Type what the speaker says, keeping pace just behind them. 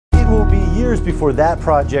years before that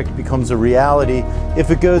project becomes a reality. If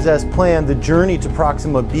it goes as planned, the journey to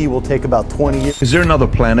Proxima B will take about 20 years. Is there another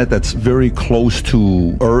planet that's very close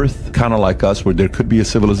to Earth, kind of like us, where there could be a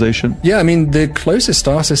civilization? Yeah, I mean, the closest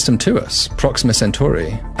star system to us, Proxima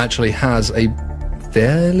Centauri, actually has a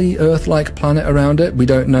fairly Earth-like planet around it. We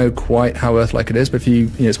don't know quite how Earth-like it is, but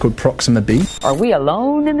it's called Proxima B. Are we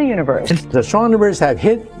alone in the universe? The astronomers have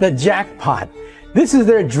hit the jackpot. This is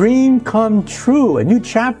their dream come true. A new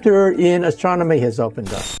chapter in astronomy has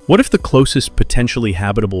opened up. What if the closest potentially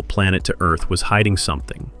habitable planet to Earth was hiding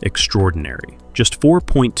something extraordinary? Just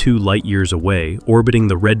 4.2 light-years away, orbiting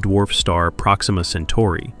the red dwarf star Proxima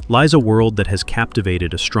Centauri, lies a world that has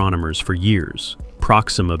captivated astronomers for years,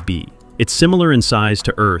 Proxima B. It's similar in size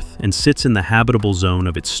to Earth and sits in the habitable zone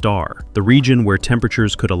of its star, the region where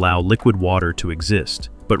temperatures could allow liquid water to exist.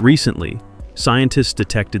 But recently, scientists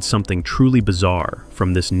detected something truly bizarre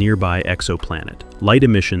from this nearby exoplanet, light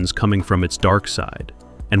emissions coming from its dark side.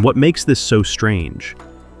 And what makes this so strange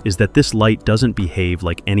is that this light doesn't behave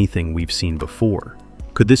like anything we've seen before.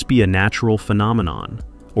 Could this be a natural phenomenon,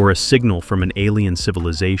 or a signal from an alien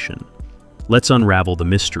civilization? Let's unravel the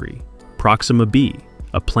mystery. Proxima B,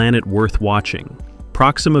 a planet worth watching.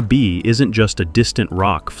 Proxima B isn't just a distant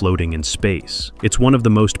rock floating in space. It's one of the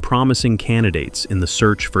most promising candidates in the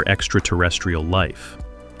search for extraterrestrial life.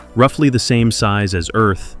 Roughly the same size as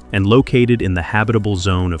Earth and located in the habitable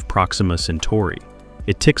zone of Proxima Centauri,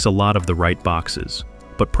 it ticks a lot of the right boxes.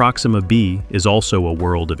 But Proxima B is also a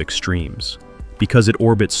world of extremes, because it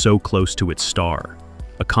orbits so close to its star,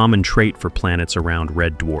 a common trait for planets around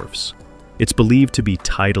red dwarfs. It's believed to be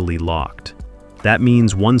tidally locked. That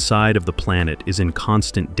means one side of the planet is in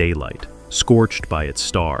constant daylight, scorched by its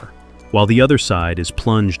star, while the other side is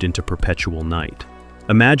plunged into perpetual night.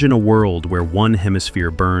 Imagine a world where one hemisphere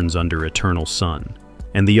burns under eternal sun,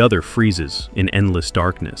 and the other freezes in endless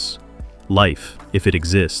darkness. Life, if it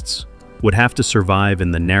exists, would have to survive in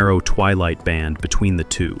the narrow twilight band between the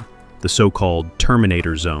two, the so-called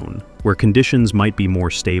Terminator zone, where conditions might be more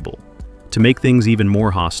stable. To make things even more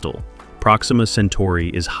hostile, Proxima Centauri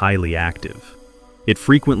is highly active. It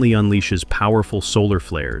frequently unleashes powerful solar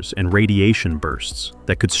flares and radiation bursts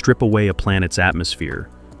that could strip away a planet's atmosphere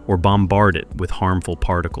or bombard it with harmful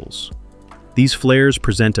particles. These flares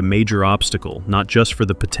present a major obstacle not just for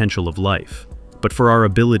the potential of life, but for our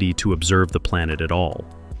ability to observe the planet at all.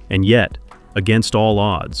 And yet, against all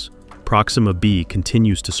odds, Proxima B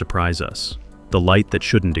continues to surprise us, the light that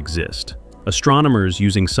shouldn't exist. Astronomers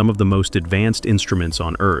using some of the most advanced instruments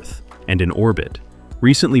on Earth and in orbit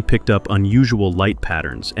recently picked up unusual light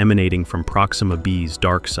patterns emanating from Proxima B's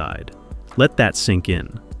dark side. Let that sink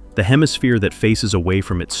in. The hemisphere that faces away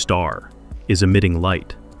from its star is emitting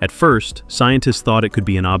light. At first, scientists thought it could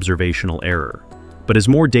be an observational error, but as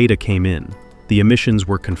more data came in, the emissions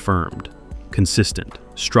were confirmed, consistent,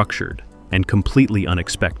 structured, and completely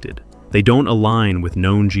unexpected. They don't align with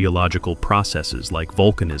known geological processes like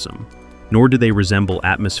volcanism, nor do they resemble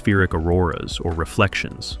atmospheric auroras or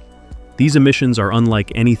reflections. These emissions are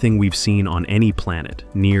unlike anything we've seen on any planet,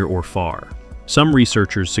 near or far. Some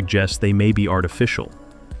researchers suggest they may be artificial.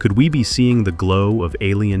 Could we be seeing the glow of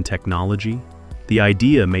alien technology? The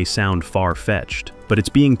idea may sound far-fetched, but it's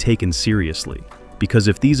being taken seriously, because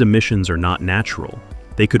if these emissions are not natural,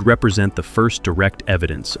 they could represent the first direct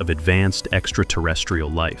evidence of advanced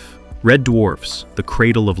extraterrestrial life. Red dwarfs, the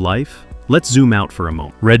cradle of life? Let's zoom out for a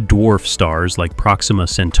moment. Red dwarf stars like Proxima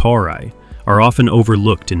Centauri are often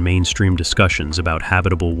overlooked in mainstream discussions about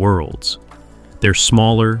habitable worlds. They're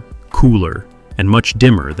smaller, cooler, and much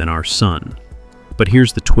dimmer than our sun. But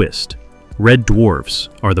here's the twist. Red dwarfs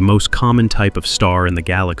are the most common type of star in the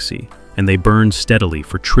galaxy, and they burn steadily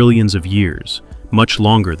for trillions of years, much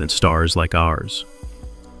longer than stars like ours.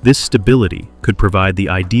 This stability could provide the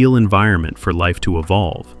ideal environment for life to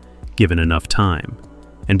evolve, given enough time.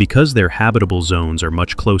 And because their habitable zones are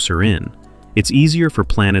much closer in, it's easier for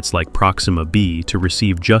planets like Proxima B to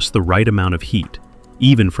receive just the right amount of heat,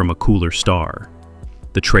 even from a cooler star.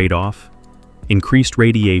 The trade-off? Increased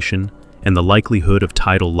radiation and the likelihood of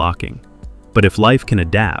tidal locking. But if life can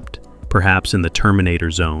adapt, perhaps in the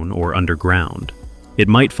Terminator zone or underground, it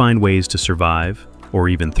might find ways to survive or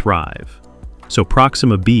even thrive. So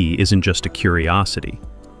Proxima B isn't just a curiosity,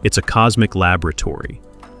 it's a cosmic laboratory,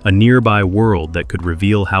 a nearby world that could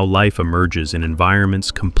reveal how life emerges in environments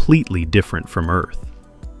completely different from Earth.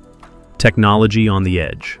 Technology on the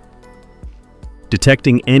edge.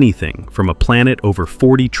 Detecting anything from a planet over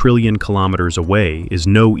 40 trillion kilometers away is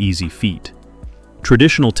no easy feat.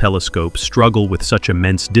 Traditional telescopes struggle with such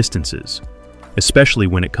immense distances, especially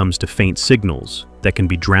when it comes to faint signals that can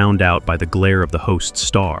be drowned out by the glare of the host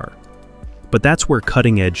star. But that's where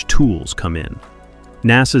cutting-edge tools come in.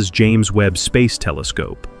 NASA's James Webb Space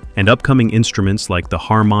Telescope and upcoming instruments like the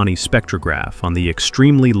Harmony spectrograph on the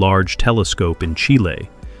extremely large telescope in Chile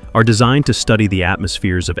are designed to study the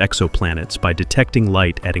atmospheres of exoplanets by detecting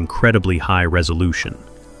light at incredibly high resolution.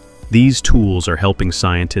 These tools are helping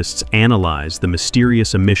scientists analyze the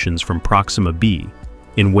mysterious emissions from Proxima B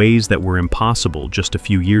in ways that were impossible just a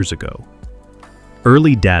few years ago.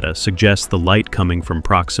 Early data suggests the light coming from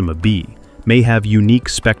Proxima B may have unique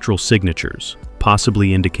spectral signatures,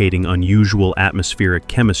 possibly indicating unusual atmospheric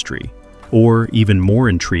chemistry, or, even more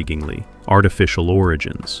intriguingly, artificial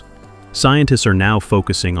origins. Scientists are now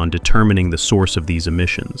focusing on determining the source of these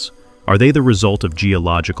emissions. Are they the result of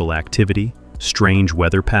geological activity, strange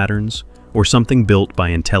weather patterns, or something built by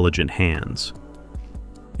intelligent hands?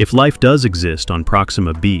 If life does exist on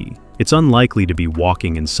Proxima B, it's unlikely to be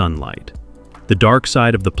walking in sunlight. The dark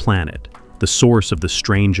side of the planet, the source of the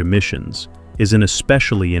strange emissions, is an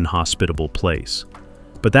especially inhospitable place.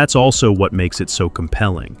 But that's also what makes it so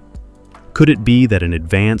compelling. Could it be that an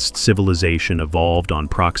advanced civilization evolved on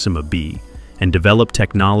Proxima B and developed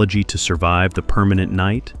technology to survive the permanent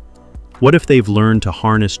night? What if they've learned to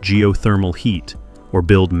harness geothermal heat or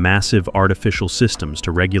build massive artificial systems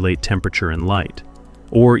to regulate temperature and light?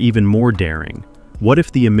 Or even more daring, what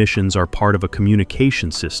if the emissions are part of a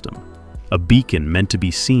communication system, a beacon meant to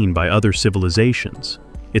be seen by other civilizations?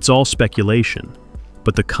 It's all speculation,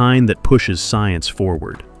 but the kind that pushes science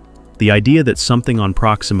forward. The idea that something on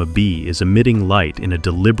Proxima B is emitting light in a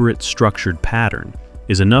deliberate, structured pattern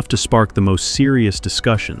is enough to spark the most serious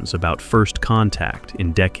discussions about first contact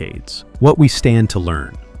in decades. What we stand to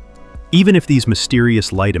learn. Even if these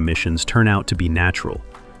mysterious light emissions turn out to be natural,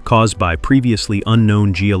 caused by previously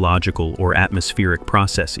unknown geological or atmospheric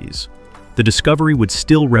processes, the discovery would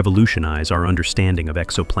still revolutionize our understanding of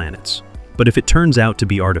exoplanets. But if it turns out to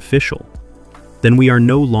be artificial, then we are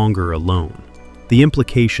no longer alone. The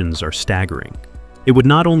implications are staggering. It would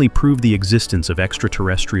not only prove the existence of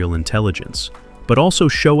extraterrestrial intelligence, but also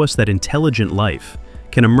show us that intelligent life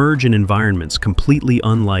can emerge in environments completely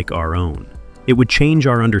unlike our own. It would change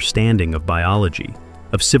our understanding of biology,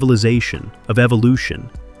 of civilization, of evolution,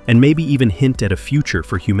 and maybe even hint at a future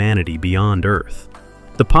for humanity beyond Earth.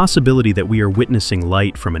 The possibility that we are witnessing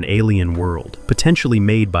light from an alien world, potentially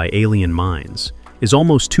made by alien minds, is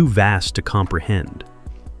almost too vast to comprehend.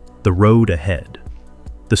 The road ahead.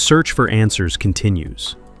 The search for answers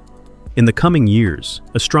continues. In the coming years,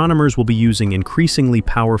 astronomers will be using increasingly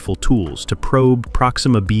powerful tools to probe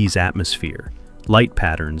Proxima B's atmosphere, light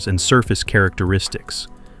patterns, and surface characteristics.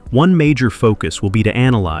 One major focus will be to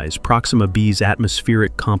analyze Proxima B's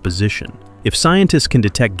atmospheric composition. If scientists can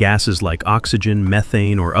detect gases like oxygen,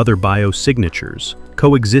 methane, or other biosignatures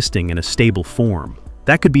coexisting in a stable form,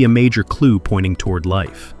 that could be a major clue pointing toward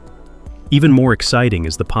life. Even more exciting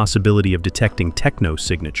is the possibility of detecting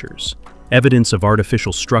techno-signatures, evidence of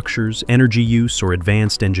artificial structures, energy use, or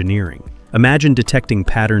advanced engineering. Imagine detecting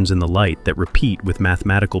patterns in the light that repeat with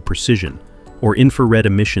mathematical precision, or infrared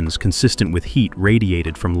emissions consistent with heat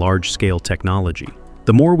radiated from large-scale technology.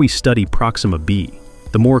 The more we study Proxima B,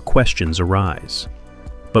 the more questions arise.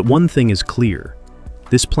 But one thing is clear: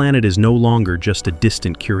 this planet is no longer just a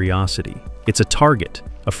distant curiosity. It's a target,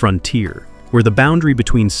 a frontier, where the boundary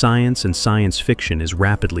between science and science fiction is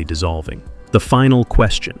rapidly dissolving. The final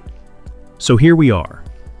question. So here we are,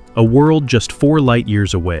 a world just 4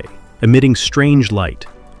 light-years away, emitting strange light,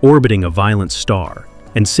 orbiting a violent star,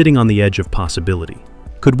 and sitting on the edge of possibility.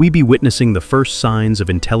 Could we be witnessing the first signs of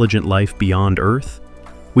intelligent life beyond Earth?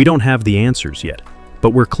 We don't have the answers yet, but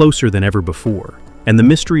we're closer than ever before, and the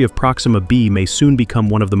mystery of Proxima B may soon become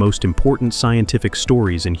one of the most important scientific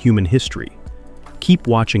stories in human history. Keep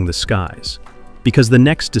watching the skies, because the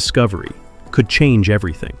next discovery could change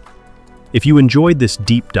everything. If you enjoyed this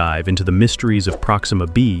deep dive into the mysteries of Proxima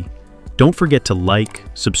B, don't forget to like,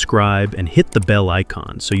 subscribe, and hit the bell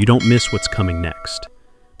icon so you don't miss what's coming next.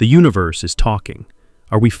 The universe is talking.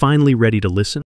 Are we finally ready to listen?